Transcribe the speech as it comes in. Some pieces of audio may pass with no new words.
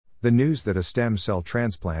The news that a stem cell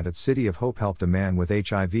transplant at City of Hope helped a man with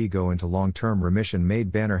HIV go into long-term remission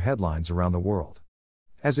made banner headlines around the world.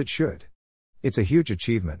 As it should. It's a huge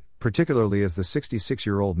achievement, particularly as the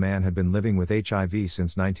 66-year-old man had been living with HIV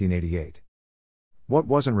since 1988. What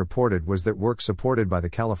wasn't reported was that work supported by the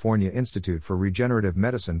California Institute for Regenerative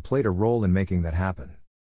Medicine played a role in making that happen.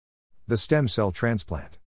 The stem cell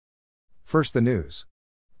transplant. First, the news.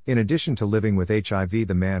 In addition to living with HIV,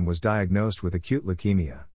 the man was diagnosed with acute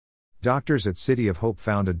leukemia. Doctors at City of Hope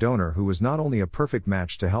found a donor who was not only a perfect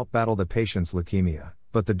match to help battle the patient's leukemia,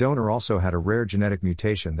 but the donor also had a rare genetic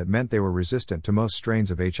mutation that meant they were resistant to most strains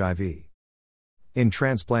of HIV. In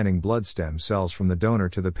transplanting blood stem cells from the donor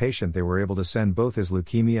to the patient, they were able to send both his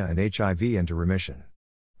leukemia and HIV into remission.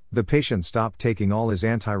 The patient stopped taking all his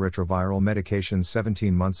antiretroviral medications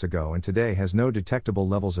 17 months ago and today has no detectable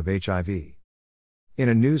levels of HIV. In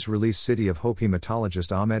a news release, City of Hope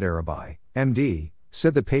hematologist Ahmed Arabai, MD,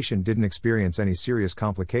 said the patient didn't experience any serious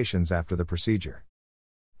complications after the procedure.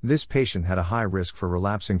 This patient had a high risk for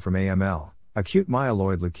relapsing from AML, acute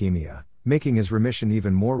myeloid leukemia, making his remission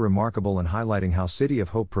even more remarkable and highlighting how City of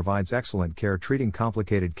Hope provides excellent care treating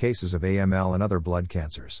complicated cases of AML and other blood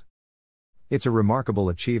cancers. It's a remarkable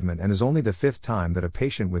achievement and is only the 5th time that a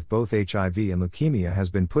patient with both HIV and leukemia has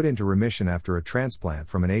been put into remission after a transplant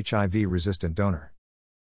from an HIV-resistant donor.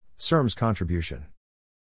 CIRM's contribution.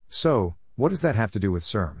 So, what does that have to do with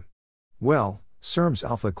CIRM? Well, CIRM's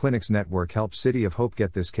Alpha Clinics network helped City of Hope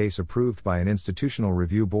get this case approved by an institutional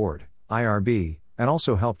review board, IRB, and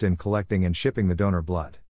also helped in collecting and shipping the donor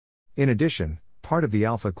blood. In addition, part of the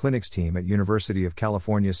Alpha Clinics team at University of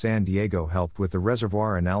California, San Diego helped with the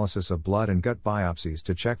reservoir analysis of blood and gut biopsies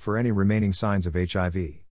to check for any remaining signs of HIV.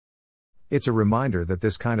 It's a reminder that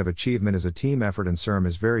this kind of achievement is a team effort, and CIRM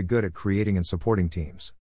is very good at creating and supporting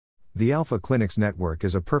teams. The Alpha Clinics network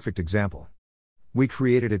is a perfect example. We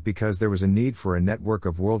created it because there was a need for a network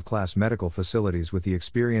of world-class medical facilities with the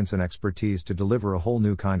experience and expertise to deliver a whole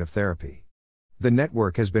new kind of therapy. The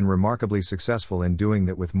network has been remarkably successful in doing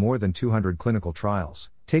that with more than 200 clinical trials,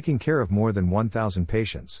 taking care of more than 1,000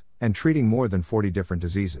 patients, and treating more than 40 different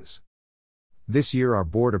diseases. This year our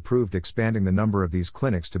board approved expanding the number of these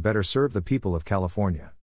clinics to better serve the people of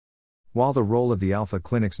California. While the role of the Alpha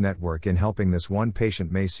Clinics network in helping this one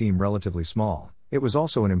patient may seem relatively small, it was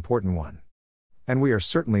also an important one. And we are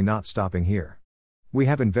certainly not stopping here. We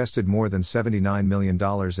have invested more than $79 million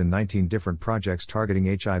in 19 different projects targeting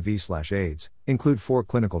HIV/AIDS, include 4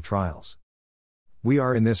 clinical trials. We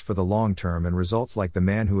are in this for the long term, and results like the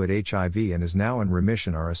man who had HIV and is now in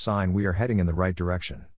remission are a sign we are heading in the right direction.